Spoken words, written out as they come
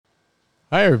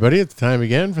Hi, everybody. It's time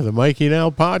again for the Mikey and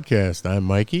Al podcast. I'm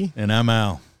Mikey. And I'm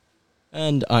Al.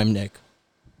 And I'm Nick.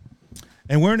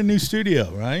 And we're in a new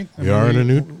studio, right? We are in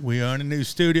a new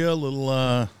studio. A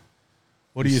little,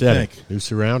 what do you setting, think? New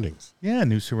surroundings. Yeah,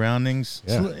 new surroundings.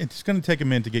 Yeah. It's going to take a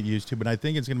minute to get used to, but I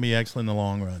think it's going to be excellent in the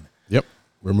long run. Yep.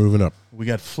 We're moving up. We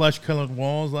got flesh-colored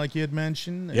walls, like you had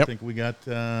mentioned. Yep. I think we got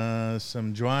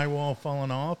some drywall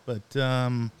falling off, but,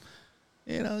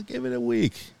 give it a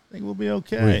week. I think we'll be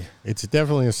okay. It's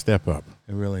definitely a step up.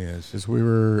 It really is. Because we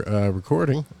were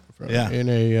recording in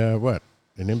a,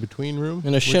 an in-between room?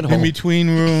 In a shithole. In-between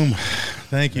room.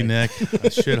 Thank you, Nick. A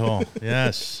shithole.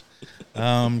 Yes.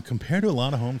 Compared to a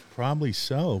lot of homes, probably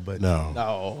so, but...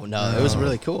 No. It was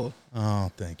really cool.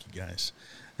 Oh, thank you, guys.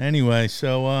 Anyway,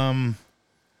 so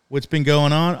what's been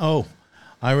going on? Oh,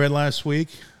 I read last week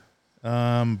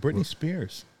Britney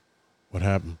Spears. What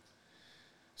happened?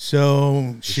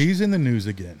 So she's in the news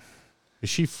again.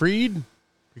 Is she freed?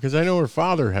 Because I know her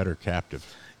father had her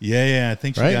captive. Yeah, I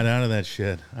think she Right? got out of that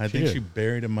shit. I think did. she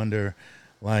buried him under,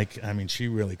 she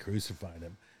really crucified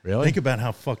him. Really? Think about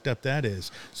how fucked up that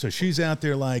is. So she's out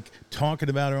there, talking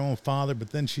about her own father,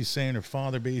 but then she's saying her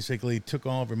father basically took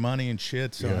all of her money and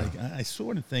shit. So Yeah. I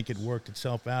sort of think it worked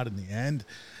itself out in the end.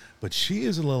 But she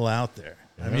is a little out there.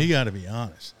 I Yeah. mean, you got to be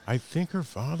honest. I think her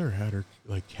father had her,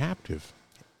 captive.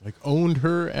 Owned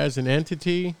her as an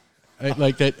entity.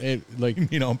 Like that, You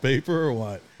mean on paper or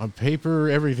what? on paper,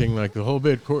 everything, the whole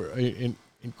bit in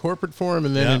corporate form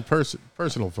and then Yeah. in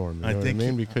personal form. You know what I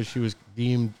mean? Because she was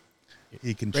deemed,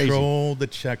 He controlled the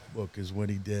checkbook is what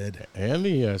he did. and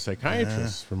the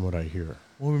psychiatrist, from what I hear.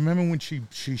 Well, remember when she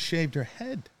shaved her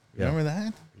head? Yeah. Remember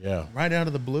that? Yeah. Right out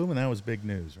of the blue, and that was big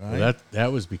news, right? Well,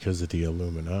 that was because of the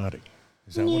Illuminati.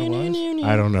 Is that what it was?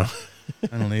 I don't know.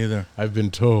 I don't either. I've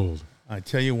been told. I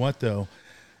tell you what, though,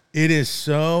 it is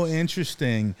so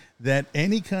interesting that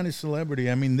any kind of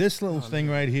celebrity, this little thing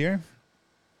right here,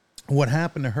 what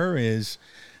happened to her is,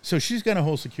 so she's got a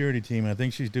whole security team. I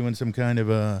think she's doing some kind of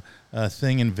a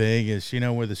thing in Vegas,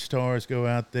 where the stars go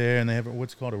out there and they have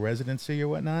what's called a residency or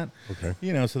whatnot.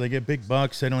 Okay. So they get big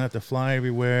bucks. They don't have to fly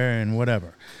everywhere and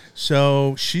whatever.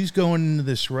 So she's going into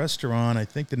this restaurant. I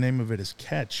think the name of it is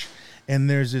Catch. And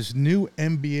there's this new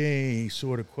NBA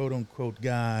sort of quote-unquote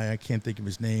guy. I can't think of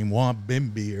his name,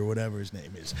 Wabimbi or whatever his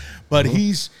name is. But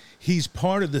he's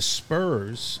part of the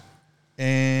Spurs,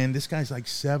 and this guy's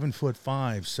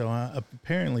 7'5". So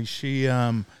apparently she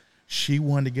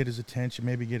wanted to get his attention,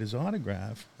 maybe get his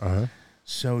autograph. Uh-huh.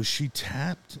 So she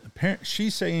tapped.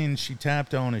 She's saying she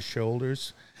tapped on his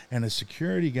shoulders, and a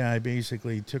security guy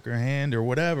basically took her hand or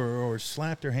whatever, or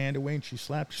slapped her hand away, and she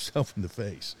slapped herself in the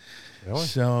face. Really?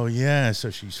 So so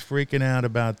she's freaking out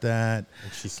about that.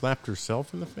 And she slapped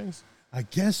herself in the face? I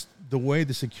guess the way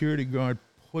the security guard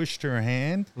pushed her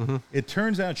hand, it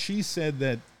turns out she said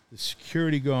that the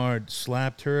security guard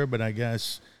slapped her, but I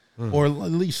guess, or at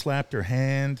least slapped her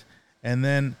hand. And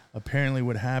then apparently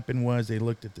what happened was they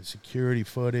looked at the security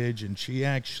footage, and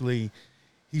he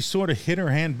sort of hit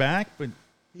her hand back, but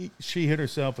she hit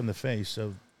herself in the face.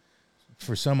 So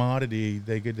for some oddity,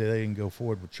 they didn't go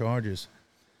forward with charges.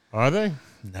 Are they?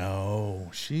 No,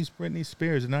 she's Britney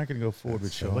Spears. They're not going to go forward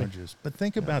with silly. charges. But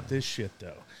think about this shit,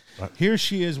 though. What? Here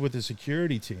she is with the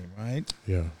security team, right?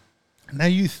 Yeah. Now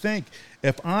you think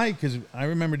because I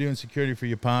remember doing security for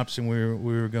your pops, and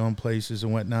we were going places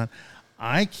and whatnot.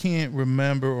 I can't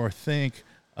remember or think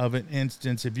of an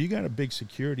instance, if you got a big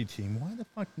security team, why the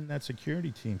fuck didn't that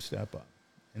security team step up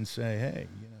and say, hey,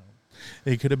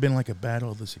 it could have been like a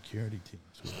battle of the security teams.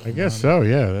 I guess so,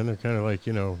 yeah. Then they're kind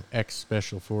of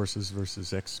ex-special forces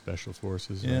versus ex-special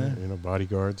forces, Yeah.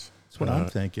 bodyguards. That's what I'm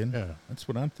thinking. Yeah. That's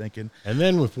what I'm thinking. And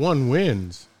then if one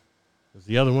wins, does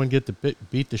the other one get to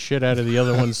beat the shit out of the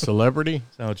other one's celebrity?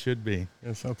 That's how it should be.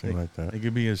 Yeah, something like that. It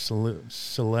could be a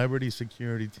celebrity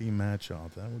security team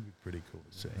match-off. That would be pretty cool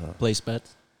to see. Place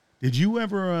bets. Did you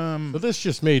ever... But this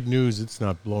just made news. It's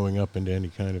not blowing up into any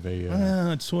kind of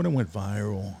a... it sort of went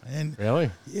viral. And Really?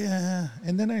 yeah,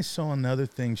 and then I saw another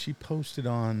thing. She posted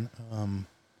on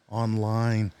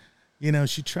online.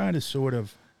 She tried to sort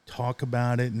of talk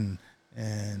about it and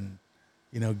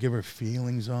give her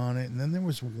feelings on it. And then there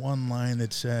was one line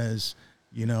that says,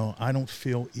 I don't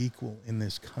feel equal in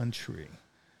this country.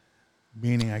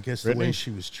 Meaning, I guess, the way Britney?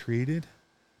 she was treated.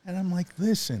 And I'm like,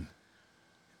 listen,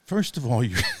 first of all,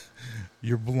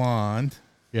 you're blonde.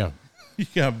 Yeah. You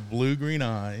got blue-green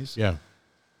eyes. Yeah.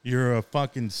 You're a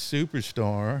fucking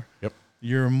superstar. Yep.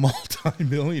 You're a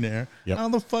multi-millionaire. Yep. How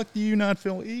the fuck do you not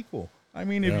feel equal? I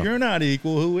mean, if Yeah. you're not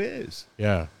equal, who is?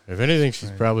 Yeah. If anything, she's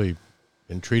probably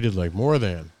been treated like more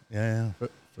than. Yeah.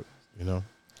 But,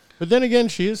 But then again,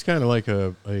 she is kind of like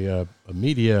a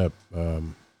media,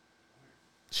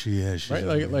 She is. She's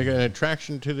right? Like an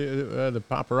attraction to the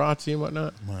paparazzi and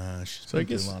whatnot. She's So I been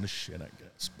through guess- a lot of shit, I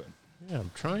guess. But Yeah,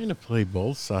 I'm trying to play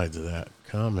both sides of that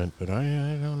comment, but I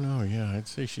don't know. Yeah, I'd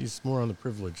say she's more on the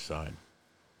privileged side.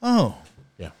 oh,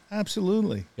 Yeah.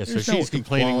 absolutely. Yeah, so There's she's no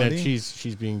complaining that equality.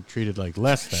 she's being treated like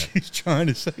less than. She's trying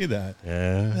to say that.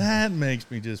 Yeah, That makes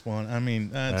me just want. I mean,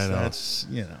 I know. that's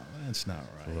that's not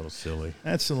a right. little silly.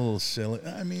 That's a little silly.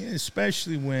 I mean,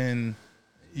 especially when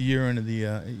you're into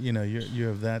the you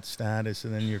have that status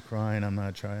and then you're crying. I'm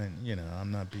not trying.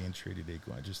 I'm not being treated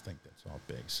equal. I just think that's all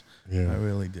base. Yeah. I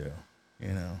really do.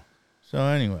 So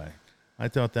anyway, I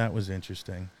thought that was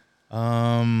interesting.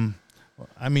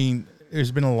 I mean,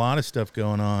 there's been a lot of stuff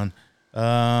going on.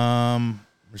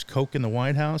 There's coke in the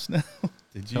White House now.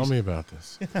 Tell me about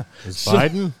this. Yeah. Is So-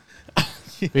 Biden,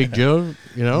 Big Joe,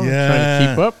 trying to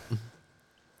Yeah. keep up?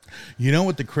 You know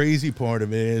what the crazy part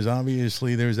of it is?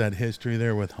 Obviously, there's that history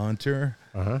there with Hunter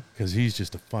Uh-huh. because he's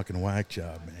just a fucking whack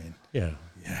job, man. Yeah.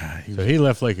 Yeah. So he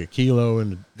left like a kilo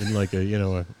in like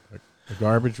a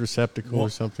garbage receptacle Well, or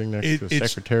something next to a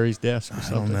it's- secretary's desk or I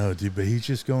something. don't know, dude, but he's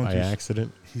just going By through.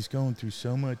 accident. He's going through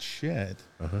so much shit,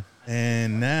 Uh-huh.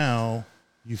 and now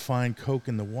you find coke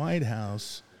in the White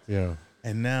House, Yeah.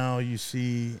 and now you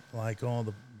see like all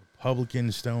the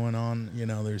Republicans throwing on.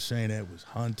 They're saying it was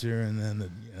Hunter, and then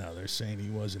they're saying he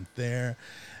wasn't there.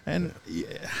 And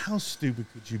how stupid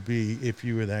could you be if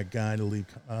you were that guy to leave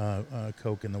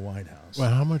coke in the White House?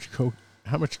 Well, how much I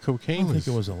cocaine don't was?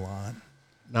 think it was a lot.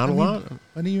 Not I a mean, lot.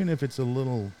 But even if it's a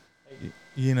little,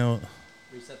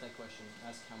 Reset that question.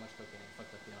 Ask how much cocaine. I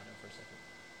fucked up the audio for a second.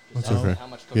 That's Just okay. How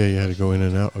much Yeah, you had to go in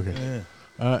and out. Okay.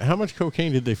 yeah. How much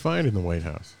cocaine did they find in the White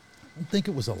House? I don't think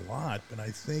it was a lot, but I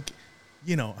think,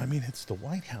 I mean, it's the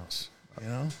White House.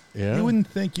 Yeah. You wouldn't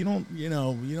think you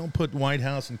don't put White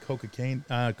House and cocaine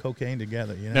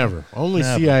together. Never. Only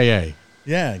Never. CIA.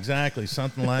 Yeah, exactly.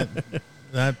 Something like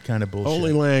that kind of bullshit.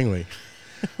 Only Langley.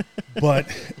 But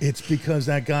it's because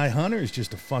that guy Hunter is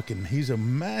just he's a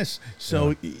mess.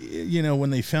 So, when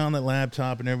they found that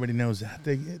laptop and everybody knows that,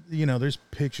 there's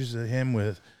pictures of him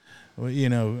with,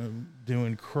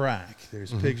 doing crack.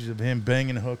 There's pictures of him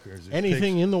banging hookers. There's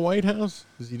Anything in the White House?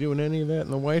 Is he doing any of that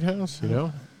in the White House?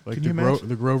 Like Can the, you imagine?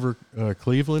 the Grover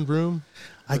Cleveland room?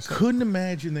 I couldn't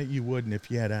imagine that you wouldn't if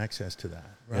you had access to that,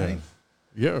 right?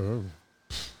 Yeah.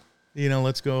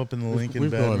 Let's go up in the Lincoln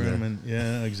we've gone bedroom there.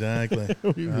 and exactly.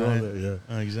 We've gone there,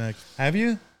 yeah. Exactly. Have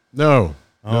you? No.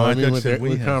 Oh, No, I I mean thought with, you said we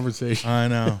with have. conversation I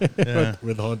know. Yeah.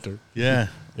 with Hunter. Yeah.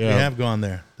 We Yeah. have gone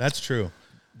there. That's true.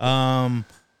 But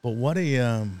what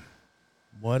a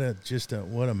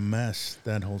mess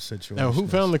that whole situation. Now, who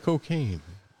is. found the cocaine?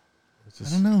 I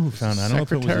don't know who found it. I don't know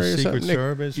if it was Secretary the or Secret something? Nick,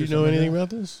 Service. do or you know something anything like about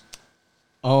this?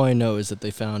 All I know is that they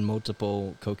found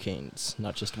multiple cocaines,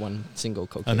 not just one single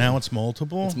that? cocaine. Now it's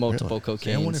multiple. It's multiple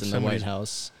See, I wonder cocaines if in the White somebody's-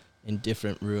 House in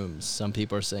different rooms. Some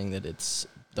people are saying that it's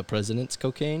the president's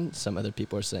cocaine. Some other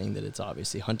people are saying that it's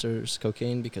obviously Hunter's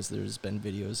cocaine because there's been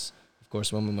videos. Of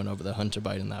course, when we went over the Hunter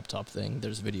Biden laptop thing,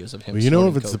 there's videos of him. Well, you know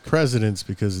if snorting it's coke. the president's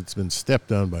because it's been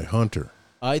stepped on by Hunter.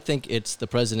 I think it's the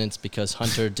president's because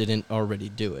Hunter didn't already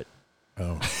do it.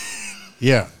 Oh.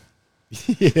 Yeah.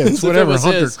 Yeah, it's If it whatever was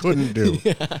Hunter his. couldn't do.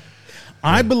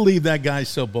 I believe that guy's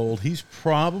so bold. He's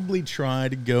probably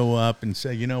tried to go up and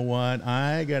say, you know what?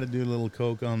 I got to do a little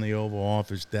coke on the Oval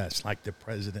Office desk, like the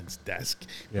president's desk.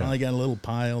 Yeah. Probably got a little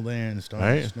pile there and start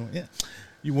Right. snorting.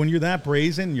 Yeah. When you're that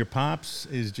brazen, your pops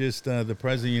is just the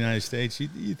president of the United States.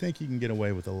 You think you can get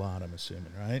away with a lot, I'm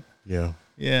assuming, right? Yeah.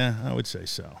 Yeah, I would say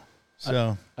so.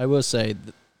 So I will say,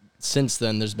 since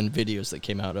then, there's been videos that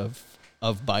came out of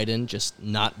Biden just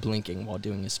not blinking while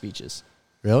doing his speeches.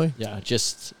 Really? Yeah,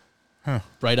 just Huh.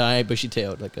 bright eye, bushy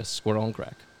tailed, like a squirrel on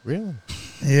crack. Really?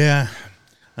 yeah,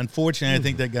 unfortunately, I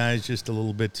think that guy's just a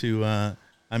little bit too.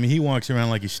 He walks around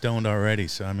like he's stoned already.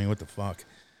 So I mean, what the fuck?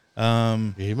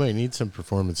 He might need some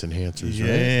performance enhancers, right?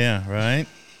 Yeah, right.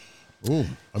 Ooh.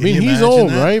 I Can mean, you he's imagine old,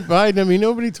 that? right? Biden. I mean,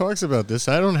 nobody talks about this.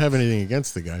 I don't have anything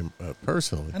against the guy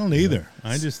personally. I don't either.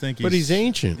 I just think he's. But he's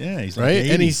ancient. Yeah, he's like right?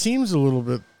 80. And he seems a little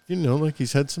bit, like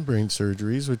he's had some brain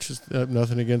surgeries, which is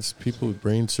nothing against people with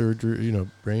brain surgery,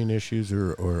 brain issues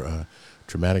or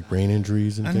traumatic brain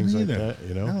injuries and I don't things like either.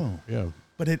 that, No. Yeah.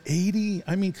 But at 80,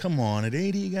 I mean, come on. At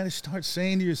 80, you got to start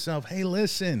saying to yourself, hey,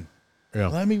 listen, Yeah.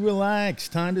 let me relax.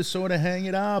 Time to sort of hang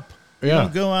it up. You Yeah.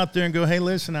 don't go out there and go, hey,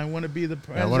 listen, I want to be the I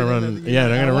president. want to run. of the- Yeah,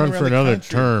 and I'm I going to wanna run for the another country.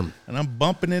 term. And I'm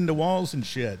bumping into walls and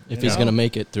shit. If you he's know? going to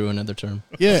make it through another term.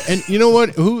 Yeah, and you know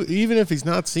what? Even if he's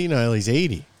not senile, he's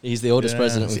 80. He's the oldest Yeah,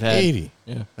 president He's we've had. 80.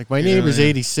 Yeah. Like my Yeah, neighbor's yeah.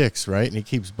 86, right? And he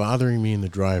keeps bothering me in the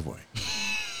driveway.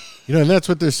 And that's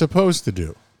what they're supposed to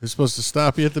do. They're supposed to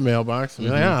stop you at the mailbox and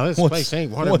be like, this place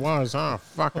ain't what it was. Oh,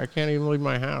 fuck, I can't even leave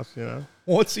my house,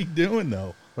 What's he doing,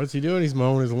 though? What's he doing? He's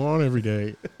mowing his lawn every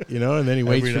day, and then he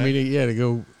waits for me to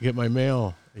go get my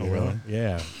mail. You know? Really?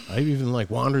 Yeah. I even,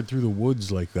 wandered through the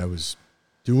woods like I was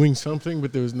doing something,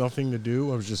 but there was nothing to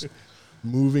do. I was just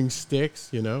moving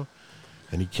sticks, And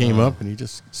he came up, and he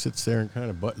just sits there and kind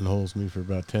of buttonholes me for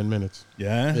about 10 minutes.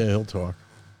 Yeah? Yeah, he'll talk.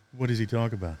 What does he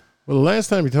talk about? Well, the last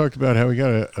time he talked about how he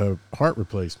got a heart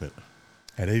replacement.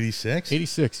 At 86?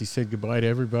 86. He said goodbye to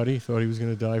everybody. Thought he was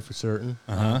going to die for certain.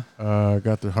 Uh-huh.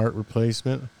 Got the heart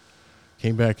replacement.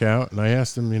 Came back out, and I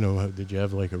asked him, did you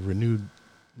have a renewed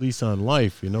lease on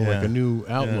life, like a new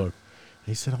outlook? Yeah. And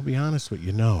he said, I'll be honest with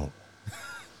you, no.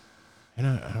 And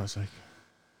I was like,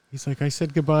 he's like, I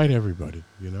said goodbye to everybody,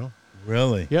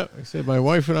 Really? Yep. I said my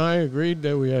wife and I agreed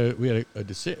that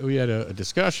we had a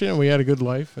discussion, and we had a good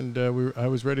life, and I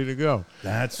was ready to go.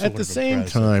 That's at the same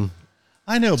time.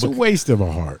 I know, it's a waste of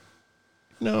a heart.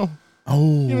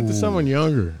 Oh, to someone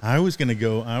younger. I was going to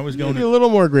go. I was going to be a little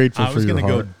more grateful. I was going to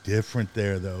go different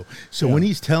there, though. So when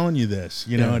he's telling you this,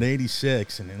 at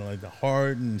 86, and the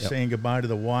heart and saying goodbye to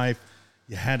the wife,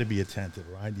 you had to be attentive,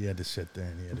 right? You had to sit there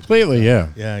and you had to completely, yeah,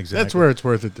 exactly. That's where it's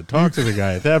worth it to talk to the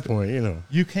guy at that point,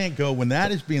 You can't go when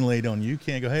that is being laid on you. You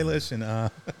can't go, hey, listen,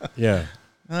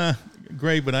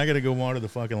 great, but I got to go water the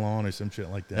fucking lawn or some shit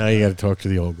like that. Now you got to talk to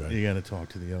the old guy. You got to talk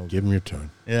to the old guy. Give him your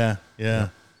time. Yeah.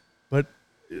 But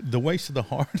the waste of the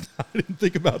heart, I didn't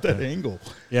think about that angle.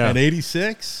 Yeah. At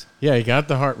 86? Yeah, he got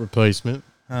the heart replacement,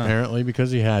 apparently,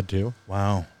 because he had to.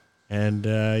 Wow. And,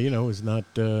 was not,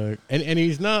 and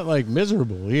he's not,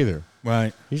 miserable either.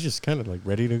 Right. He's just kind of,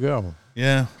 ready to go.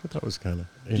 Yeah. I thought that was kind of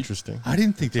interesting. I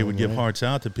didn't think they would give hearts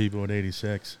out to people at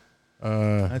 86.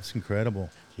 That's incredible.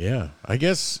 Yeah. I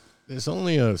guess there's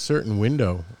only a certain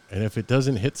window, and if it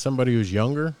doesn't hit somebody who's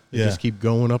younger, they just keep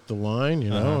going up the line,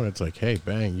 and it's like, hey,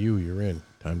 bang, you're in.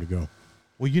 Time to go.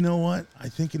 Well, you know what? I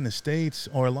think in the States,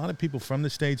 or a lot of people from the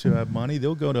States who have money,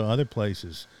 they'll go to other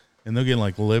places, and they'll get,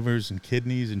 livers and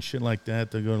kidneys and shit like that.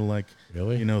 They'll go to,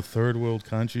 really? Third world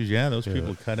countries. Yeah, those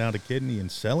people cut out a kidney and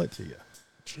sell it to you.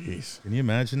 Jeez. Can you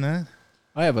imagine that?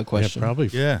 I have a question. Yeah, probably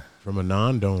from a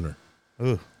non-donor.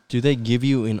 Ugh. Do they give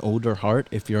you an older heart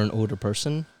if you're an older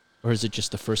person? Or is it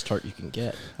just the first heart you can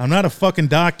get? I'm not a fucking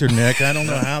doctor, Nick. I don't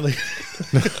know how they...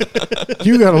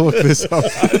 You got to look this up.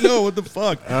 I know. What the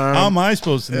fuck? How am I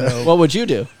supposed to know? What would you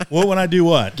do? What would I do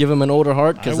what? Give them an older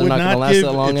heart because they're not going to last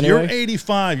that long anyway? If you're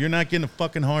 85, you're not getting a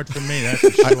fucking heart from me. That's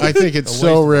for sure. I think it's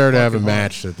so rare to have a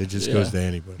match that it just goes to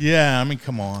anybody. Yeah, I mean,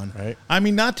 come on. Right? I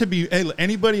mean, not to be... Hey,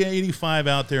 anybody at 85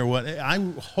 out there, I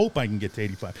hope I can get to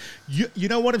 85. You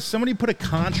know what? If somebody put a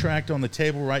contract on the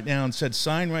table right now and said,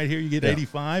 sign right here, you get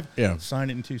 85, sign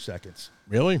it in 2 seconds.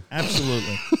 Really?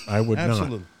 Absolutely. I would not.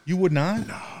 Absolutely. You would not?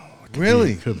 No.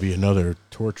 Really? It could be another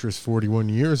torturous 41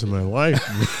 years of my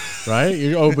life, right?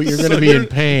 But you're going to be in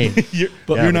pain.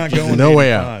 You're not going no 85.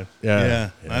 way out. Yeah,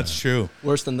 that's true.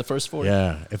 Worse than the first 40?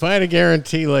 Yeah. If I had a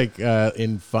guarantee,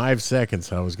 in 5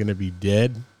 seconds, I was going to be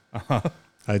dead,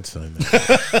 I'd sign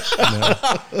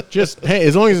that. Just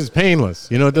as long as it's painless.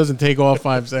 It doesn't take all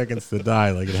 5 seconds to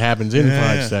die. It happens in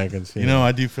 5 seconds.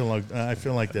 I do feel like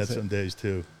that some days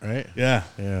too. Right? Yeah.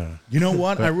 Yeah. You know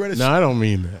what? But, I read No, I don't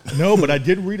mean that. No, but I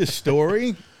did read a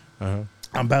story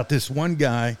about this one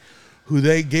guy who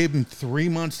they gave him 3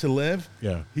 months to live.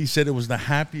 Yeah. He said it was the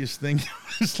happiest thing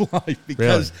of his life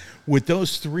because with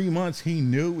those 3 months, he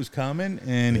knew it was coming,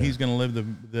 and he's going to live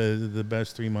the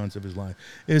best 3 months of his life.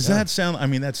 That sound? I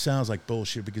mean, that sounds like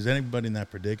bullshit because anybody in that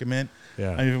predicament,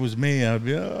 if it was me, I'd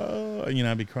be,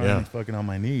 I'd be crying and fucking on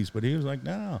my knees. But he was like,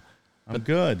 no, I'm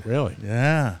good. Really?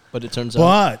 Yeah. But it turns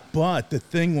out. But the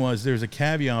thing was, there's a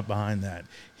caveat behind that.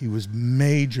 He was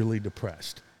majorly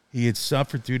depressed. He had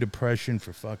suffered through depression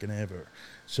for fucking ever.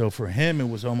 So for him, it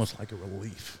was almost like a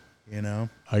relief,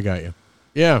 I got you.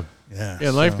 Yeah. Yeah. Yeah,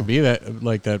 life could be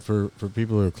like that for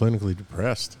people who are clinically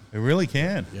depressed. It really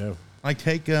can. Yeah.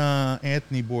 Take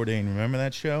Anthony Bourdain. Remember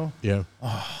that show? Yeah.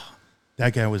 Oh,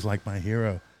 that guy was like my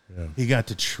hero. Yeah. He got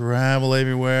to travel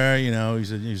everywhere.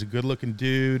 He's a good-looking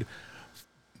dude,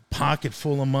 pocket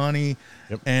full of money.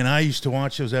 Yep. And I used to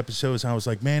watch those episodes. I was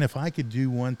like, man, if I could do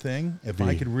one thing, if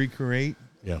I could recreate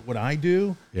what I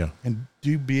do, and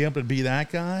be able to be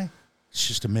that guy, it's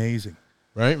just amazing.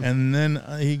 Right. And then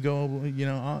he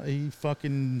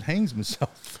fucking hangs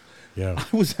himself. Yeah.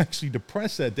 I was actually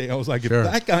depressed that day. I was like, if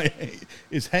that guy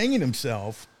is hanging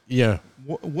himself,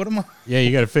 what am I? Yeah,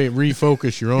 you got to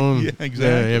refocus your own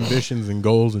exactly. ambitions and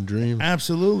goals and dreams.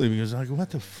 Absolutely, because what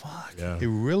the fuck? Yeah. It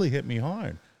really hit me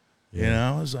hard.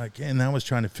 Yeah. I was like, and I was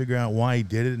trying to figure out why he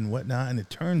did it and whatnot. And it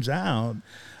turns out,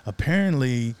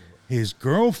 apparently his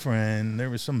girlfriend, there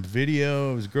was some video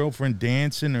of his girlfriend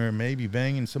dancing or maybe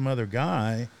banging some other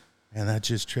guy, and that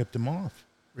just tripped him off.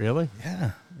 Really?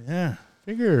 Yeah.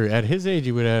 Figure at his age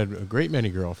he would have had a great many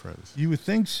girlfriends. You would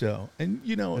think so. And,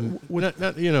 not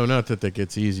that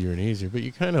gets easier and easier, but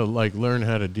you kind of like learn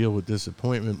how to deal with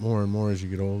disappointment more and more as you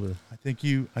get older. I think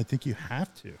you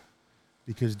have to,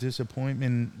 because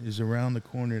disappointment is around the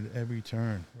corner at every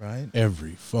turn, right?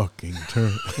 Every fucking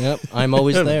turn. Yep, I'm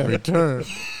always there. Every turn.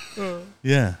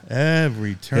 Yeah,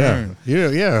 every turn.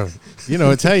 Yeah.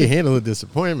 It's how you handle the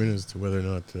disappointment as to whether or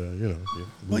not, you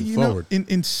move forward.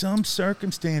 In some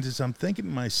circumstances, I'm thinking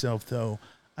to myself, though,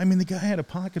 I mean, the guy had a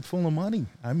pocket full of money.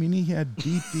 I mean, he had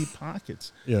deep, deep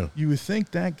pockets. Yeah. You would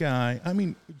think that guy, I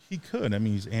mean, he could. I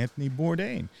mean, he's Anthony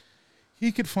Bourdain.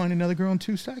 He could find another girl in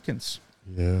 2 seconds.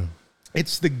 Yeah.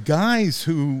 It's the guys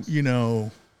who,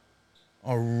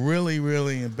 are really,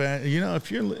 really bad.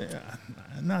 If you're,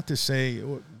 not to say,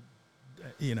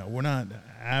 I'm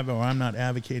not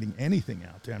advocating anything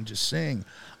out there. I'm just saying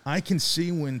I can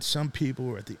see when some people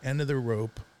are at the end of their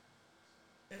rope,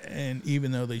 and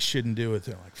even though they shouldn't do it,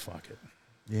 they're like, fuck it.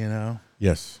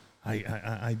 Yes.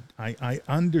 I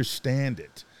understand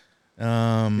it.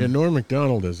 Norm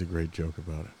Macdonald does a great joke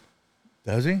about it.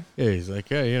 Does he? Yeah, he's like,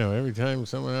 hey, every time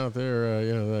someone out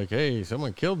there, like, hey,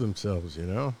 someone killed themselves,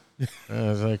 I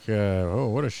was like, oh,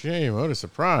 what a shame. What a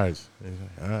surprise. And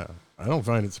he's like, I don't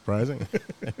find it surprising.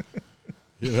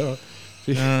 It's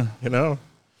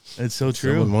so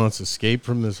true. Someone wants to escape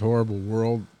from this horrible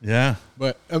world. Yeah.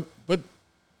 But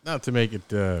not to make it,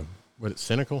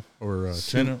 cynical or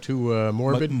too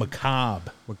morbid?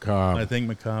 Macabre. Macabre. I think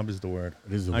macabre is the word.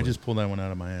 It is the I word. just pulled that one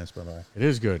out of my ass, by the way. It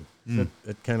is good.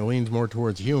 It kind of leans more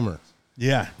towards humor.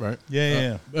 Yeah. Right?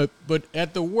 Yeah. But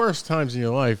at the worst times in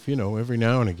your life, every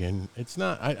now and again, it's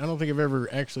not, I don't think I've ever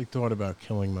actually thought about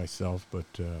killing myself, but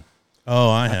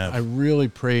I have. I really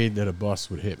prayed that a bus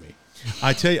would hit me.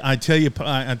 I tell you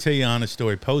an honest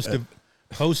story.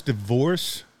 Post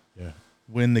divorce, yeah.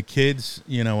 When the kids,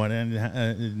 I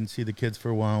didn't see the kids for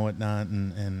a while, whatnot,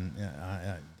 and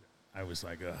I was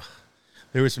like, ugh.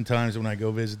 There were some times when I go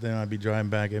visit them, I'd be driving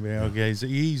back, I'd be like, okay, it's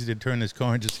easy to turn this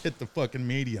car and just hit the fucking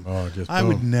medium. I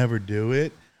would never do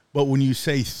it. But when you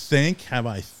say think,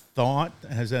 has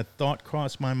that thought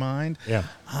crossed my mind? Yeah.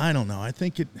 I don't know. I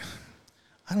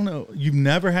don't know. You've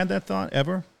never had that thought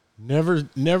ever?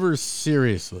 Never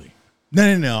seriously.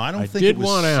 No. I don't think it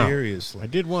was seriously. I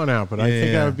did want out, but I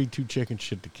think I would be too chicken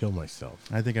shit to kill myself.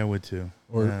 I think I would too.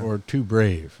 Or too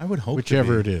brave. I would hope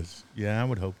whichever to be. it is. Yeah, I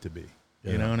would hope to be.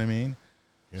 Yeah. You know what I mean?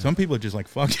 Yeah. Some people are just like,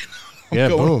 fuck it. Yeah,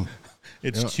 boom.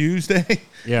 It's Tuesday.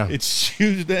 Yeah. It's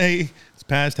Tuesday. It's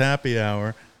past happy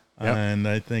hour. Yep. And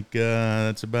I think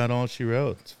that's about all she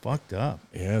wrote. It's fucked up.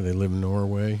 Yeah, they live in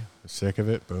Norway. They're sick of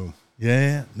it. Boom.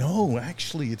 Yeah. No,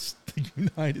 actually, it's the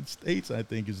United States, I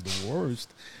think, is the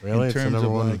worst. Really? In terms it's the of number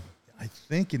one? I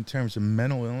think in terms of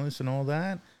mental illness and all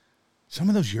that, some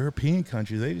of those European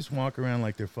countries, they just walk around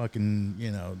like they're fucking,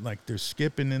 like they're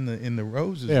skipping in the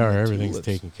roses. They are. Everything's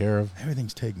taken care of.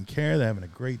 Everything's taken care of. They're having a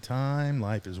great time.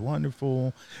 Life is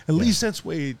wonderful. At least that's the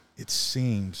way it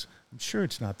seems. I'm sure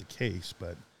it's not the case,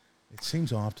 but it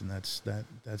seems often that's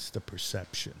the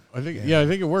perception. I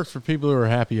think it works for people who are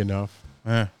happy enough.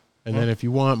 And then if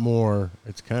you want more,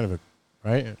 it's kind of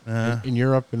right? In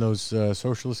Europe, in those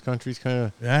socialist countries, kind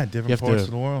of... Yeah, different parts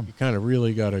of the world. You kind of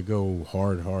really got to go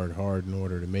hard in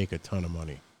order to make a ton of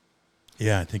money.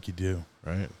 Yeah, I think you do.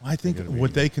 Right? I think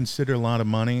what they consider a lot of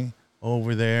money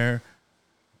over there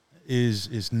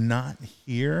is not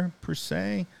here, per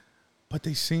se, but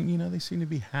they seem to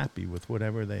be happy with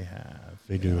whatever they have.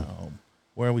 They do.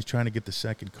 We're always trying to get the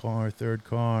second car, third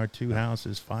car, 2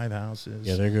 houses, 5 houses.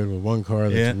 Yeah, they're good with one car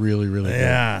that's really, really good.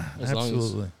 Yeah,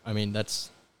 absolutely. That's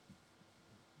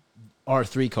our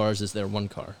 3 cars is their 1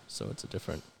 car, so it's a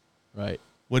different, right?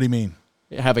 What do you mean?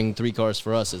 Having 3 cars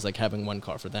for us is like having 1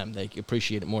 car for them. They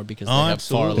appreciate it more because they have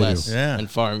absolutely. far less and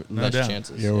far less doubt.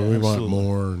 chances. Yeah, we want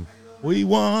more. We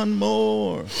want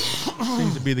more.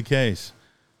 Seems to be the case.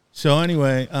 So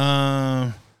anyway,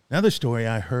 another story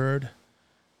I heard.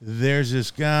 There's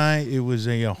this guy, it was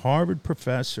a Harvard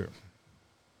professor,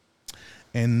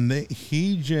 and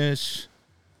he just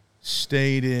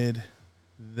stated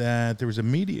that there was a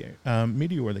meteor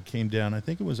that came down. I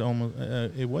think it was almost,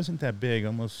 it wasn't that big,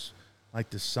 almost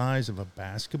like the size of a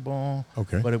basketball.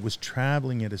 Okay. But it was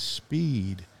traveling at a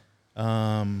speed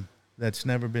that's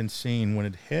never been seen when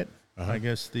it hit, I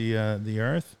guess, the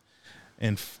Earth,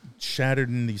 and shattered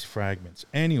in these fragments.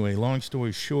 Anyway, long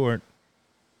story short,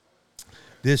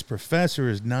 this professor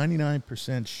is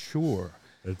 99% sure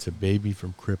It's a baby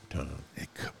from Krypton.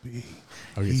 It could be.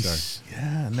 Okay, sorry.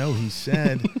 Yeah, no, he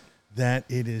said that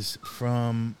it is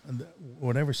from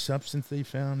whatever substance they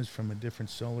found is from a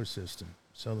different solar system.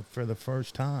 So for the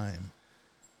first time,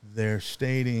 they're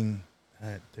stating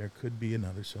that there could be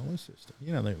another solar system.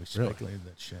 You know, they speculated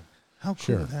that shit. How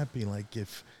cool would that be? Like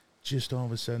if just all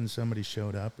of a sudden somebody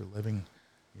showed up or living,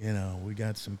 you know, we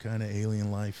got some kind of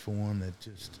alien life form that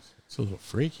just... It's a little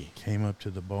freaky. Came up to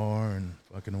the bar and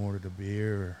fucking ordered a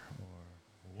beer or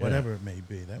whatever it may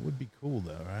be. That would be cool,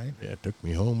 though, right? Yeah, took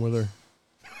me home with her.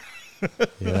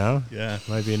 You know? Yeah.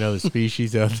 Might be another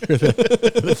species out there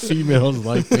that the females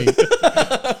like me.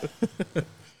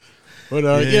 But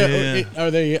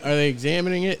are they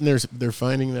examining it and they're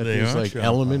finding that there's like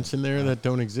elements in there that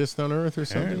don't exist on Earth or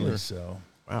something? Apparently so.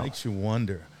 Wow. Makes you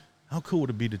wonder. How cool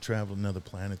would it be to travel to another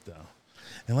planet, though?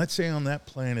 And let's say on that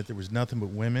planet there was nothing but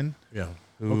women. Yeah.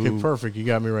 Okay, perfect. You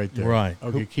got me right there. Right.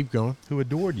 Okay, keep going. Who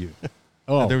adored you.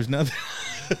 Oh. There was nothing.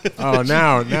 Oh,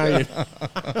 now you...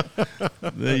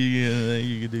 that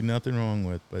you could do nothing wrong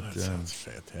with. But that sounds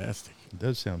fantastic. It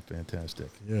does sound fantastic.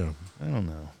 Yeah. I don't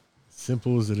know.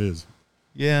 Simple as it is.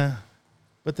 Yeah.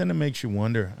 But then it makes you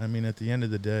wonder. I mean, at the end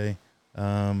of the day,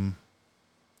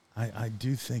 I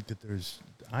do think that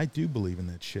I do believe in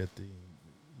that shit.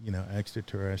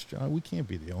 Extraterrestrial. We can't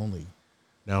be the only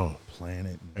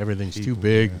planet. Everything's too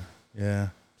big. Yeah.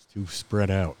 It's too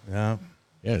spread out. Yeah.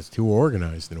 Yeah, it's too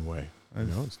organized in a way.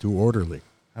 It's too orderly.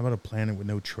 How about a planet with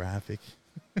no traffic?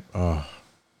 No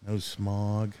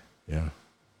smog. Yeah.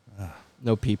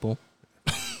 No people.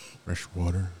 Fresh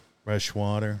water. Fresh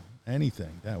water.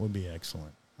 Anything. That would be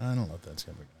excellent. I don't know if that's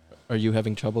ever going to happen. Are you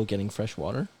having trouble getting fresh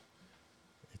water?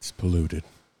 It's polluted.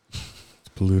 It's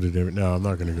polluted. No, I'm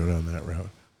not going to go down that route.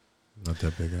 Not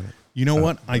that big on it. You know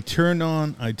what? I turned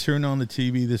on the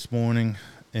TV this morning,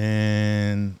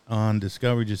 and on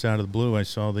Discovery, just out of the blue, I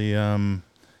saw the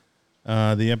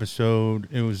episode.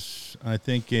 It was, I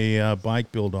think, a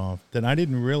bike build-off that I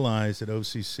didn't realize that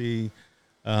OCC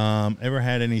ever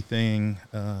had anything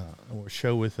or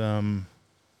show with garage.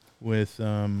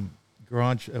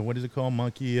 What is it called?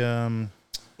 Monkey.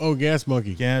 Gas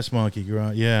Monkey. Gas Monkey.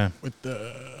 Yeah. With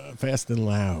Fast and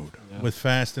Loud. Yeah. With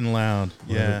Fast and Loud.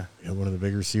 Yeah. One of the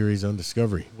bigger series on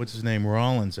Discovery. What's his name?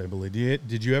 Rollins, I believe.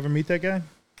 Did you ever meet that guy?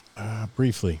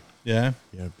 Briefly. Yeah.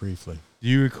 Yeah, briefly. Do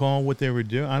you recall what they were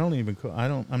doing?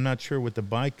 I'm not sure what the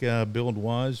bike build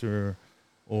was, or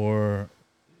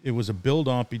it was a build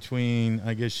off between,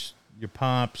 I guess, your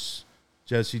pops,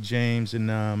 Jesse James,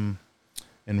 and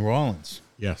Rollins.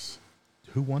 Yes.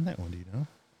 Who won that one? Do you know?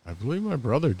 I believe my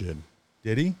brother did.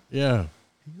 Did he? Yeah.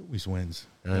 He always wins.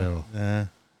 I know.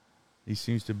 He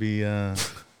seems to be.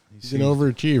 He's an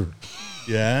overachiever.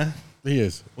 Yeah. He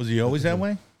is. Was he always that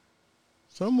way?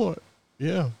 Somewhat.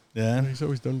 Yeah. Yeah. He's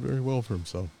always done very well for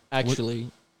himself. Actually,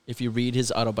 if you read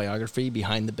his autobiography,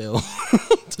 Behind the Bill.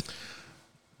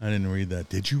 I didn't read that.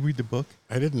 Did you read the book?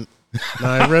 I didn't. No,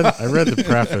 I read the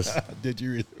preface. Did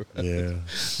you read the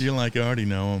preface? Yeah. You're like, I already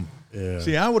know him. Yeah.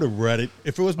 See, I would have read it.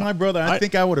 If it was my brother, I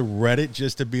think I would have read it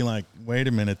just to be like, wait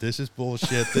a minute, this is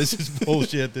bullshit. This is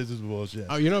bullshit. This is bullshit.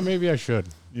 Oh, maybe I should.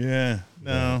 Yeah.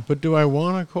 No. But do I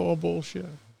want to call bullshit?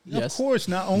 Yes. Of course,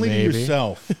 not only Maybe. to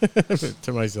yourself.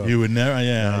 To myself. You would never,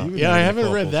 No. Yeah, I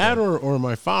haven't read that or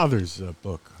my father's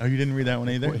book. Oh, you didn't read that one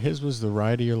either? His was The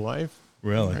Ride of Your Life.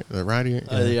 Really? Right? The Ride of Your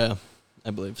Yeah,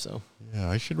 I believe so. Yeah,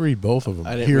 I should read both of them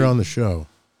I didn't here read- on the show.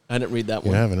 I didn't read that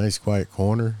You one. have a nice quiet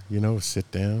corner, sit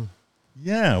down,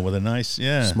 Yeah, with a nice,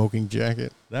 smoking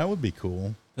jacket. That would be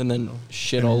cool. And then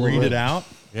shit And all read over it out.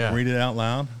 Yeah. Read it out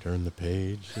loud. Turn the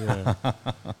page. Yeah.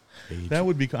 Page. That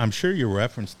would be cool. I'm sure you're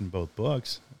referenced in both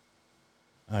books.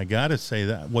 I got to say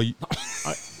that. Well,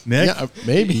 Nick? Yeah,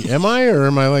 maybe. Am I or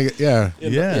am I like, yeah.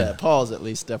 Yeah, Paul's at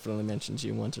least definitely mentions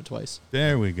you once or twice.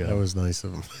 There we go. That was nice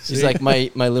of him. He's like my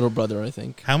little brother, I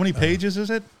think. How many pages is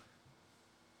it?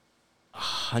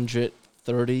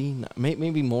 130,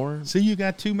 maybe more. See, you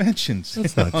got 2 mentions.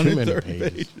 That's not too many 130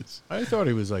 pages. I thought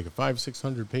it was like a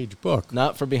 500-600 page book.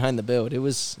 Not for Behind the Build. It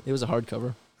was a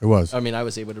hardcover. It was. I mean, I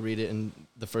was able to read it in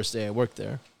the first day I worked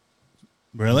there.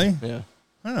 Really? Yeah.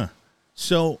 Huh.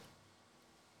 So,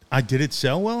 did it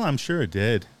sell well? I'm sure it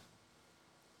did.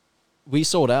 We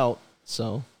sold out,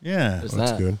 so Yeah. there's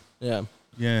That's that. good. Yeah.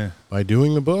 Yeah. By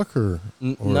doing the book or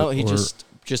No, he or-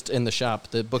 just in the shop.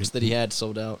 The books that he had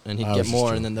sold out, and he'd Oh, get it's just more,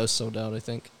 true. and then those sold out, I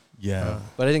think. Yeah.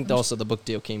 But I think also the book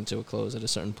deal came to a close at a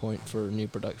certain point for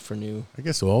new I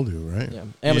guess all do, right? Yeah,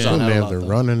 Amazon They had a have lot, their though.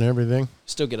 run and everything.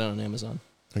 Still get it on Amazon.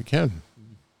 They can.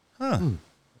 Huh.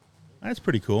 That's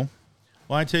pretty cool.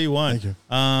 Well, I tell you what. Thank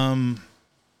you.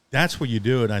 That's where you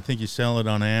do it. I think you sell it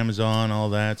on Amazon, all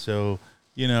that. So,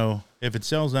 If it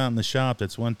sells out in the shop,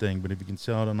 that's one thing. But if you can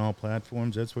sell it on all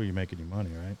platforms, that's where you're making your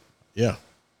money, right? Yeah.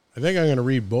 I think I'm going to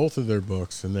read both of their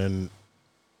books and then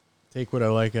take what I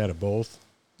like out of both.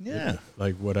 Yeah.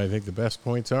 Like what I think the best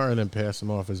points are and then pass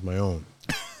them off as my own.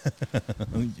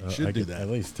 You should do that. At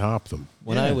least top them.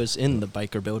 When I was in the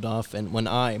biker build-off, and when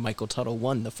Michael Tuttle,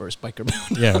 won the first biker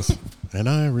build-off. Yes. And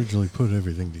I originally put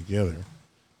everything together.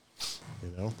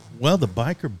 You know? Well, the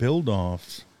biker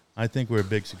build-offs, I think were a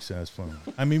big success for them.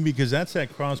 I mean, because that's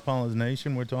that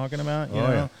cross-pollination we're talking about. You know?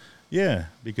 Yeah. Yeah,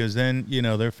 because then,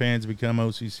 their fans become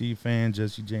OCC fans,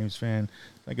 Jesse James fan,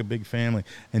 like a big family.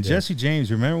 And Jesse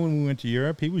James, remember when we went to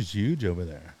Europe? He was huge over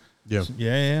there. Yeah.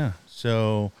 Yeah.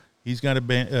 So he's got a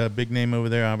big name over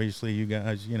there. Obviously, you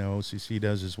guys, OCC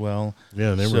does as well.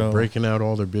 Yeah, they were breaking out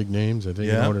all their big names, I think,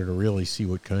 in order to really see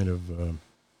what kind of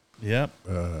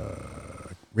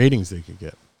ratings they could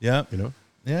get. Yep.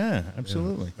 Yeah,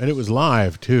 absolutely. Yeah. And it was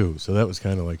live, too, so that was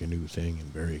kind of like a new thing and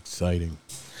very exciting.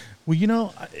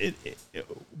 Well,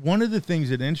 one of the things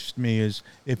that interests me is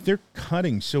if they're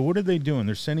cutting, so what are they doing?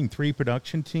 They're sending 3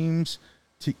 production teams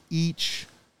to each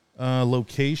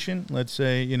location. Let's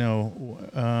say,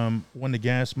 one to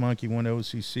Gas Monkey, one to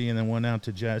OCC, and then one out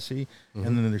to Jesse. Mm-hmm.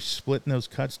 And then they're splitting those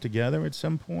cuts together at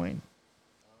some point.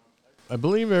 I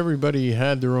believe everybody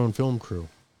had their own film crew.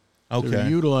 Okay. They're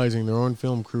utilizing their own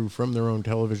film crew from their own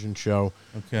television show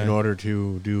in order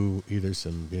to do either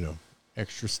some,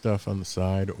 extra stuff on the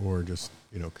side or just,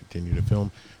 continue to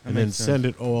film and then send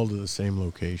it all to the same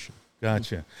location.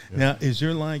 Gotcha. Yeah. Now, is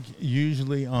there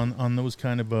usually on those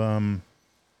kind of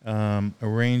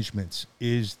arrangements,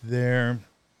 is there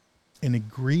an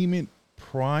agreement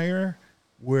prior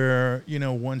where,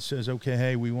 one says, okay,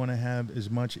 hey, we want to have as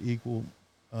much equal,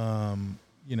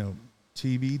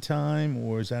 TV time,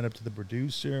 or is that up to the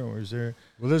producer, or is there?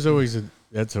 Well, that's always an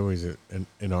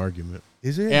argument.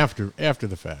 Is it after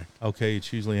the fact? Okay,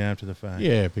 it's usually after the fact.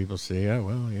 Yeah, people say,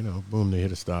 boom, they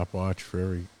hit a stopwatch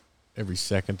for every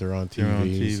second they're on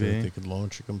TV, so that they could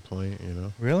launch a complaint.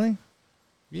 Really?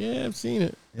 Yeah, I've seen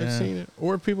it. Yeah. I've seen it.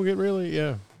 Or people get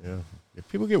really,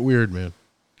 people get weird, man.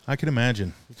 I can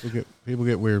imagine. People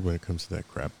get weird when it comes to that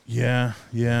crap. Yeah,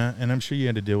 and I'm sure you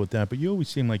had to deal with that, but you always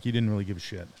seemed like you didn't really give a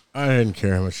shit. I didn't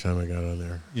care how much time I got on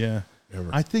there. Yeah. Ever.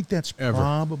 I think that's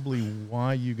probably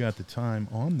why you got the time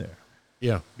on there.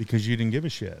 Yeah. Because you didn't give a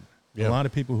shit. Yeah. A lot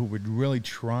of people who were really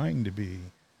trying to be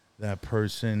that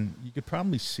person, you could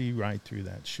probably see right through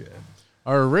that shit.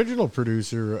 Our original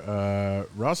producer,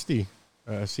 Rusty,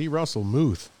 C. Russell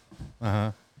Muth,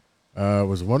 was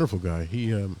a wonderful guy.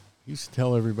 He used to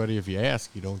tell everybody, if you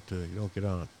ask, you don't get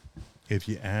on. If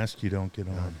you ask, you don't get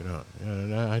on. Don't get on. Yeah,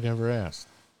 and I never asked.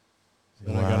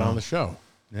 Then I got on the show.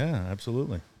 Yeah,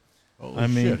 absolutely. Holy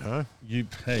shit, huh?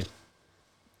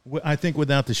 I think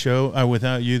without the show,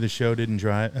 without you, the show didn't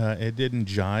drive. It didn't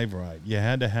jive right. You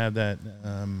had to have that,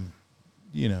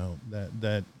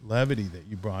 that levity that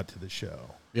you brought to the show.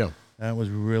 Yeah, that was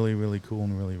really, really cool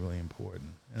and really, really important.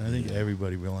 And I think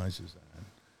everybody realizes that.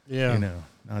 Yeah,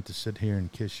 not to sit here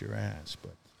and kiss your ass,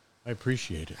 but I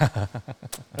appreciate it.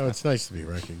 It's nice to be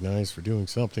recognized for doing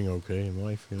something okay in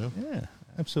life. Yeah,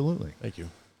 absolutely. Thank you.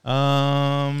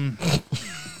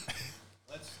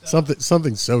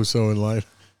 Something so in life.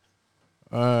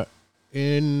 I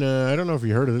don't know if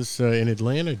you heard of this. In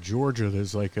Atlanta, Georgia,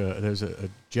 there's a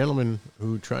gentleman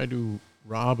who tried to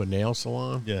rob a nail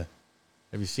salon. Yeah.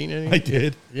 Have you seen anything? I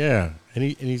did. Yeah, and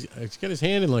he's got his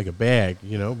hand in like a bag,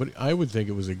 but I would think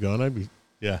it was a gun.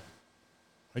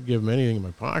 I'd give him anything in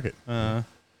my pocket. And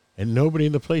nobody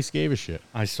in the place gave a shit.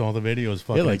 I saw the video. It was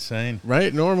fucking insane.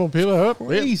 Right? Normal people.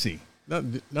 Crazy.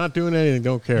 Not doing anything,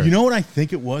 don't care. You know what I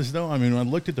think it was, though? I mean, when I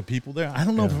looked at the people there, I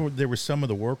don't know if there were some of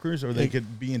the workers or they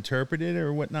could be interpreted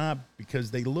or whatnot because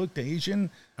they looked Asian.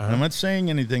 I'm not saying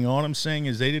anything. All I'm saying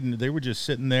is they were just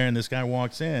sitting there and this guy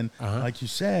walks in, like you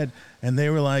said, and they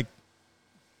were like,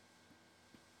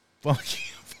 fuck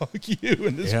you.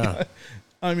 And this guy,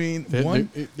 I mean,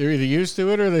 they're either used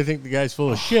to it or they think the guy's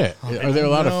full of shit. Are there a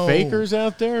lot of fakers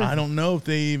out there? I don't know if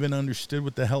they even understood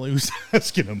what the hell he was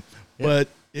asking them, but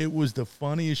it was the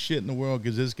funniest shit in the world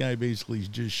because this guy basically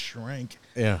just shrank.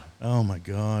 Yeah. Oh my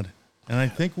God. And I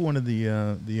think one of the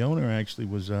owner actually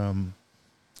was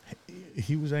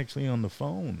he was actually on the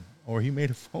phone, or he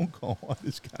made a phone call while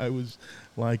this guy was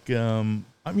like, I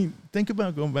mean, think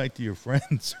about going back to your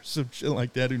friends or some shit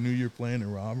like that who knew you're planning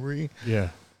a robbery.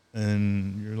 Yeah.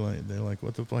 And they're like,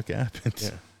 what the fuck happened?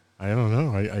 Yeah. I don't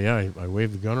know. I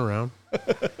waved the gun around,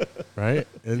 right?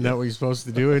 Isn't that what you're supposed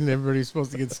to do? Isn't everybody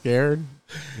supposed to get scared?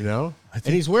 And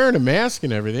he's wearing a mask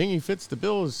and everything. He fits the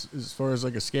bill as far as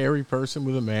like a scary person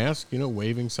with a mask,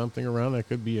 waving something around that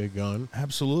could be a gun.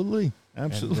 Absolutely.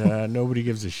 Absolutely. And, nobody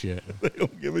gives a shit. They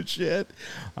don't give a shit.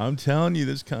 I'm telling you,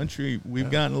 this country,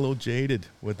 we've gotten a little jaded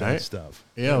with that stuff.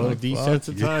 Yeah, a little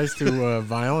desensitized to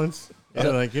violence. Yeah,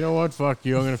 like, you know what? Fuck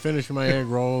you. I'm going to finish my egg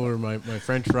roll or my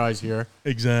French fries here.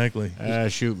 Exactly.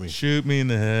 Shoot me. Shoot me in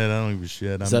the head. I don't give a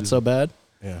shit. Is that so bad?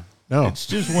 Yeah. No. It's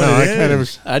just what it is. Kind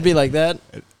of, I'd be like that.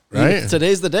 right?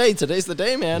 Today's the day. Today's the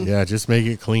day, man. Yeah, just make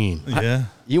it clean. Yeah.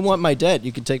 You want my debt?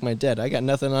 You can take my debt. I got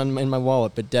nothing in my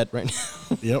wallet but debt right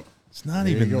now. Yep. It's not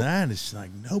There even you go. that. It's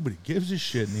like nobody gives a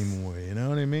shit anymore. You know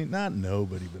what I mean? Not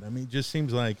nobody, but I mean, it just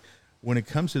seems like when it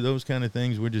comes to those kind of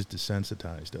things, we're just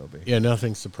desensitized, Obi. Yeah,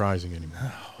 nothing's surprising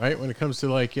anymore. Right? When it comes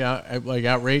to like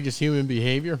outrageous human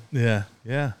behavior. Yeah.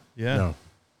 Yeah. Yeah. No.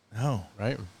 No.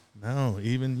 Right? No.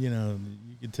 Even, you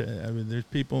could tell, I mean, there's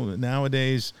people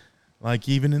nowadays, like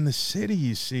even in the city,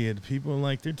 you see it. People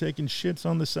like they're taking shits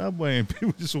on the subway and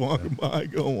people just walking by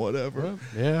going, whatever. Well,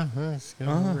 yeah. Let's get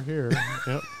over here.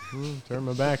 Yep. Turn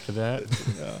my back to that.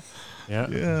 Yeah.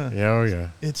 Yeah. Oh, yeah.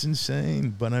 It's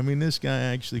insane. But I mean, this guy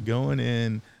actually going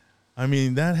in, I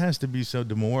mean, that has to be so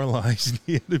demoralizing.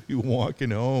 He had to be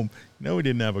walking home. He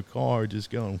didn't have a car, just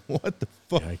going, what the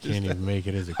fuck? Yeah, I can't even make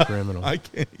it as a criminal. I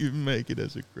can't even make it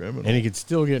as a criminal. And he could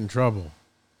still get in trouble.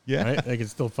 Yeah. Right? They could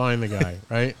still find the guy,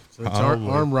 right? So it's Probably.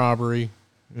 armed robbery.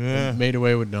 Yeah. Made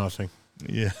away with nothing.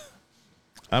 Yeah.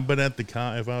 But at the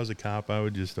cop, if I was a cop, I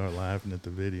would just start laughing at the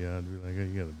video. I'd be like, oh,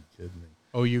 you got to be kidding me.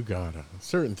 Oh, you gotta.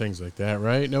 Certain things like that,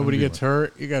 right? Nobody gets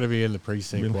hurt. You got to be in the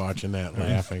precinct watching that,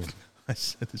 laughing.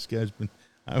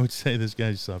 I would say this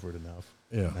guy's suffered enough.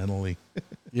 Yeah. Mentally.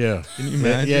 Yeah. Can you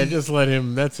imagine? Yeah, just let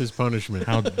him. That's his punishment.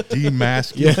 How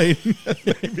demasculating.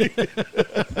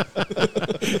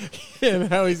 And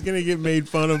how he's going to get made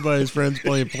fun of by his friends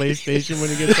playing PlayStation when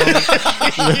he gets home.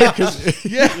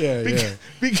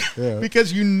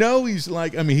 Because he's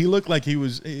like, I mean, he looked like he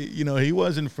was, he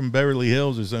wasn't from Beverly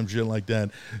Hills or some shit like that.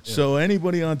 Yeah. So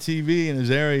anybody on TV in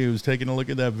his area who's taking a look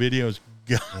at that video has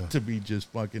got to be just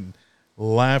fucking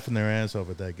laughing their ass off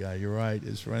at that guy. You're right.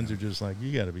 His friends are just like,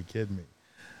 you got to be kidding me.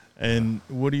 And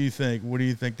what do you think? What do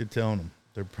you think they're telling him?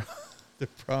 They're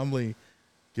probably,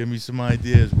 give me some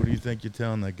ideas. What do you think you're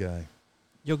telling that guy?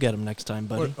 You'll get him next time,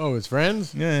 buddy. What, his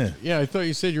friends? Yeah. Yeah, I thought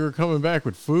you said you were coming back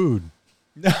with food.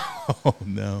 No.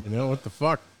 What the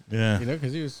fuck? Yeah.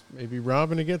 Because he was maybe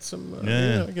robbing to get some,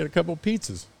 get a couple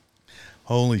pizzas.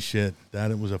 Holy shit.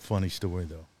 That was a funny story,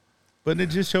 though. But it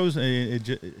just shows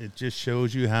it just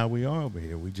shows you how we are over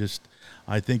here.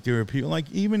 I think there are people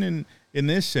like even in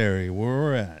this area where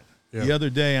we're at. Yeah. The other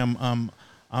day I'm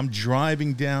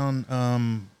driving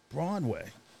down Broadway.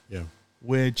 Yeah.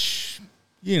 Which,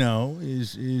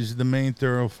 is the main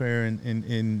thoroughfare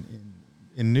in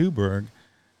Newburgh,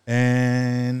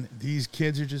 and these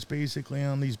kids are just basically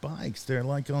on these bikes. They're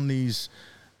like on these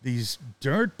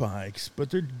dirt bikes, but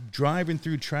they're driving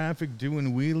through traffic,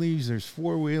 doing wheelies. There's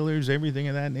four-wheelers, everything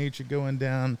of that nature going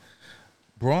down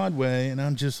Broadway, and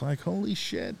I'm just like, holy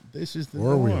shit, this is the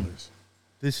norm.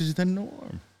 This is the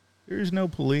norm. There's no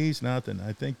police, nothing.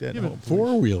 I think that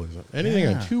four-wheelers, anything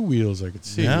on two wheels I could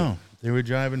see. No, they were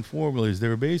driving four-wheelers. They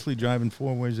were basically driving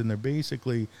four-wheelers, and they're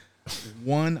basically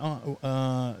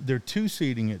they're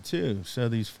two-seating it too. So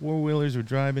these four-wheelers were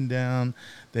driving down.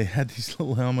 They had these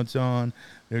little helmets on.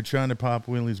 They were trying to pop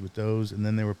wheelies with those, and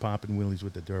then they were popping wheelies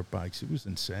with the dirt bikes. It was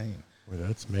insane. Well,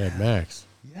 that's Mad Max.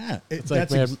 Yeah. It's like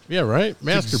right?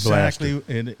 Master Blaster.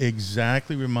 It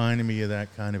exactly reminded me of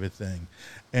that kind of a thing.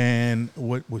 And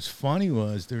what was funny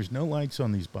was there's no lights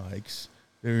on these bikes.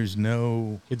 There's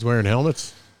no... Kids wearing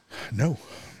helmets? No.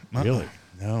 Really?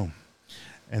 No.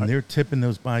 And they're tipping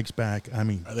those bikes back. I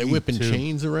mean... Are they whipping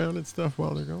chains around and stuff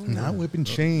while they're going? Not whipping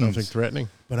chains. Nothing threatening?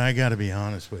 But I got to be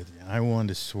honest with you. I wanted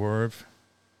to swerve,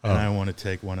 and I want to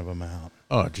take one of them out.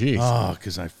 Oh, jeez. Oh,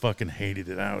 because I fucking hated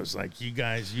it. I was like, you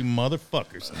guys, you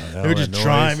motherfuckers. They're just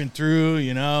driving through,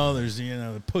 there's,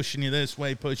 pushing you this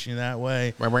way, pushing you that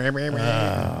way.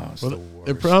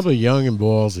 They're probably young and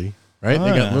ballsy, right?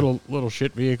 They got little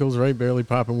shit vehicles, right? Barely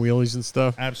popping wheelies and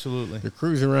stuff. Absolutely. They're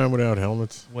cruising around without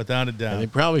helmets. Without a doubt. And they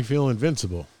probably feel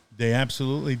invincible. They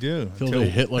absolutely do. Until they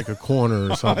hit like a corner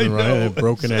or something, right? A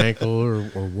broken ankle or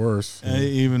worse.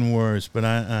 Even worse. But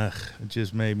it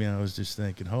just made me. I was just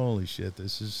thinking, holy shit,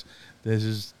 this is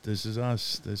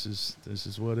us. This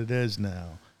is what it is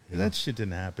now. Yeah. That shit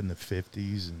didn't happen in the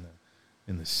 50s and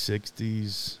in the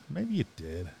 60s. Maybe it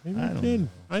did. Maybe it did.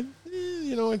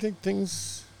 I think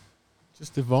things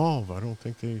just evolve. I don't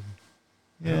think they.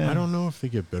 Yeah. I don't know if they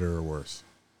get better or worse.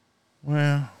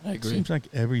 Well, I agree. It seems like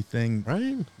everything...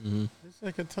 Right? Mm-hmm. There's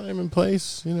like a time and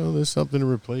place. There's something to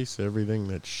replace everything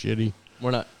that's shitty. We're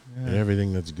not... And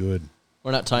everything that's good.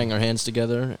 We're not tying our hands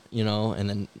together, you know, and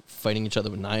then fighting each other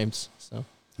with knives. So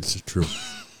This is true.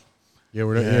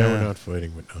 We're not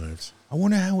fighting with knives. I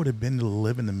wonder how it would have been to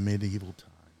live in the medieval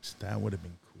times. That would have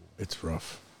been cool. It's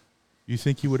rough. You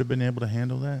think you would have been able to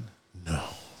handle that? No.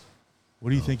 What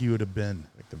do you think you would have been?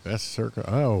 Like the best circle.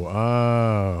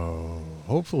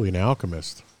 Hopefully an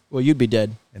alchemist. well, you'd be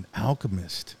dead. An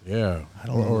alchemist. Yeah. I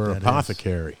don't know or what that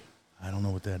apothecary. I don't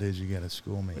know what that is. You got to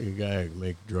school me. Like a guy who can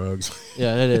make drugs.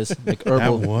 Yeah, it is like That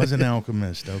herbal. was an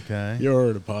alchemist, okay.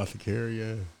 You're an apothecary,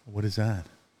 yeah. What is that?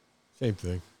 Same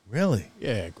thing. Really?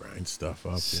 Yeah, grind stuff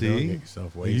up. See? You know, get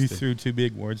yourself You wasted. threw two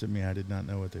big words at me. I did not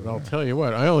know what they But were. I'll tell you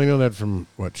what, I only know that from,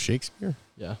 Shakespeare?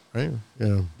 Yeah. Right?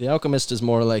 Yeah. The alchemist is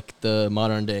more like the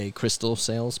modern day crystal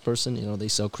salesperson. You know, they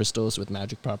sell crystals with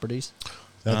magic properties.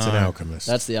 That's an alchemist.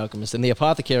 That's the alchemist. And the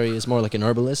apothecary is more like an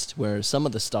herbalist, where some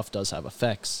of the stuff does have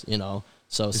effects, you know.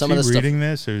 So Is some he of the reading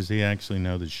this, or does he actually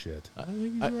know the shit? I think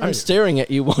he's stuff. right. I'm staring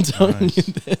at you while telling Nice.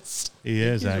 you this. He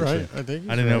is, He's actually. right. I think he's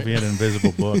I didn't know if he had an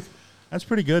invisible book. That's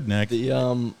pretty good, Nick. The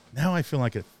Now I feel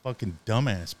like a fucking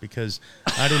dumbass because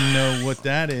I didn't know what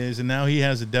that is, and now he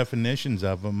has the definitions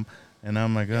of them, and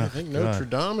I'm like, oh, I think God.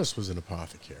 Nostradamus was an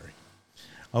apothecary.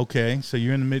 Okay, so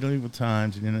you're in the medieval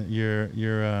times, and you're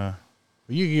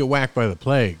But you can get whacked by the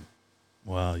plague.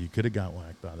 well, you could have got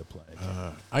whacked by the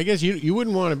plague. I guess you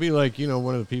wouldn't want to be like,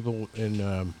 one of the people in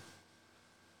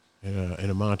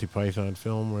a Monty Python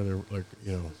film where they're like,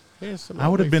 hey, I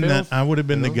would have been that. I would have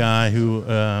been you the know? guy who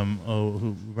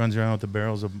runs around with the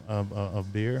barrels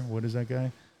of beer. What is that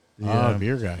guy?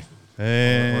 Beer guy.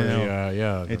 Hey, Or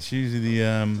no. the It's usually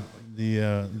the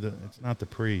it's not the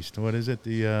priest. What is it?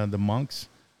 The monks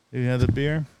who have the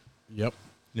beer. yep,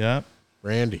 Yeah,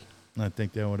 brandy. I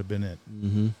think that would have been it.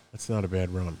 mm-hmm. That's not a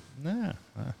bad run. Nah.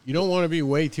 You don't want to be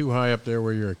way too high up there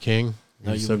where you're a king.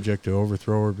 No, You're you subject to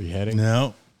overthrow or beheading.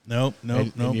 Nope.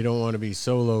 And you don't want to be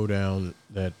so low down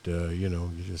that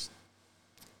you just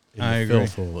in I the agree.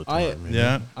 filth all the I- time.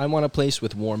 Yeah. I want a place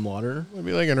with warm water. want to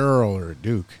be like an earl or a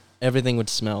duke. Everything would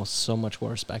smell so much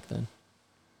worse back then.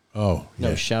 Oh, No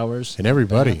yeah. showers. And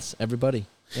everybody. baths, everybody.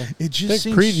 Yeah. It just Think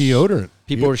seems pre-deodorant.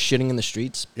 People were shitting in the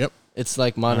streets. Yep. It's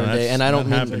like modern that's- day, and I don't that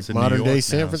mean happens in Modern New day York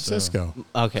San now, Francisco.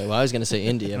 okay. Well, I was gonna say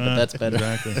India, but that's better.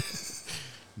 Exactly.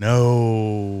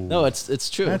 No. No, it's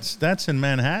true. That's in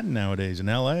Manhattan nowadays. In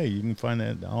L.A., you can find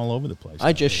that all over the place.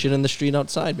 I just shit in the street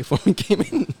outside before we came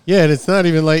in. Yeah, and it's not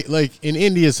even like in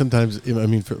India sometimes. I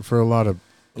mean, for a lot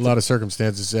of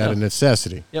circumstances, it's out of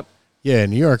necessity. Yep. Yeah,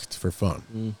 in New York, it's for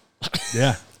fun.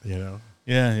 Yeah.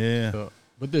 Yeah. So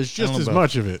But there's I just don't know as about-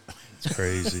 much of it. it's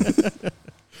crazy.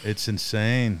 It's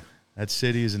insane. That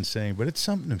city is insane, but it's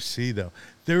something to see, though.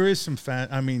 There is some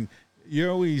I mean,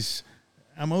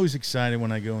 I'm always excited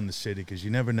when I go in the city because you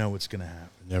never know what's going to happen.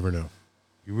 Never know.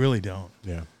 You really don't.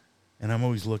 Yeah. And I'm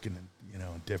always looking in,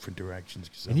 in different directions.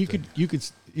 'cause And you could,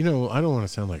 I don't want to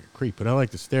sound like a creep, but I like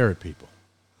to stare at people.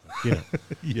 yeah,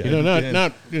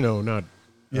 Not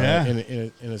Yeah.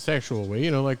 in a sexual way.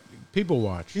 Like people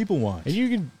watch. people watch. And you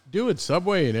can do it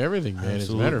subway and everything, man. As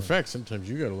a matter of Absolutely. fact, sometimes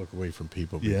you got to look away from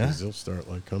people because Yeah. they'll start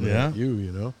like coming Yeah. at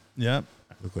you. Yep,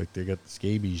 Look like they got the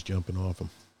scabies jumping off them.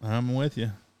 I'm with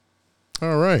you.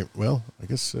 All right. Well, I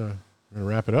guess we're going to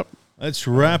wrap it up. Let's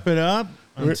wrap it up.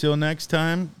 We're- Until next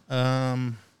time.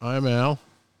 I'm Al.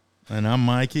 And I'm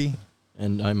Mikey.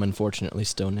 And I'm unfortunately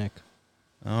still Nick.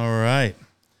 All right.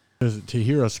 To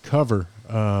hear us cover,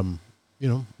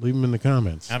 leave them in the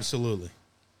comments. Absolutely.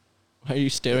 Why are you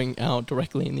staring out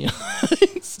directly in the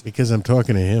eyes? Because I'm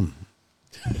talking to him.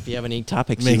 If you have any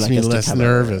topics, Makes you'd like me us to less cover.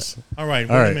 nervous. All right.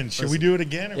 All Wait right. a minute. Should we do it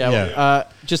again? Or Yeah. Yeah.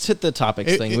 Just hit the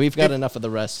topics It- thing. it- We've got it- enough of the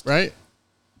rest. Right?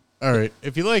 All right.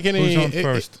 If you like any... Who's on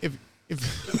first?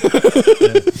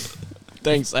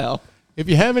 Thanks, Al. If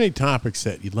you have any topics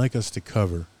that you'd like us to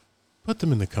cover, put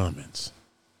them in the comments.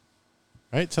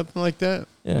 Right? Something like that?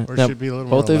 Yeah. Or Now, should it be a little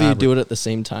more both of you elaborate? do it at the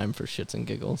same time for shits and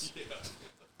giggles.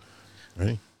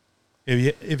 Ready?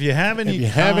 If you have any If you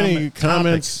have any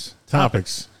comments,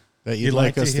 topics that you'd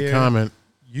like us to hear, comment,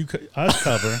 us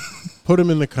cover, put them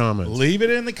in the comments. leave it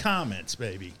in the comments,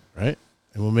 baby. Right?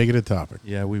 And we'll make it a topic.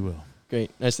 Yeah, we will.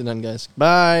 Great. Nicely done, guys.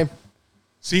 Bye.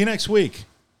 See you next week.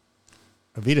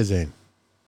 Auf Wiedersehen.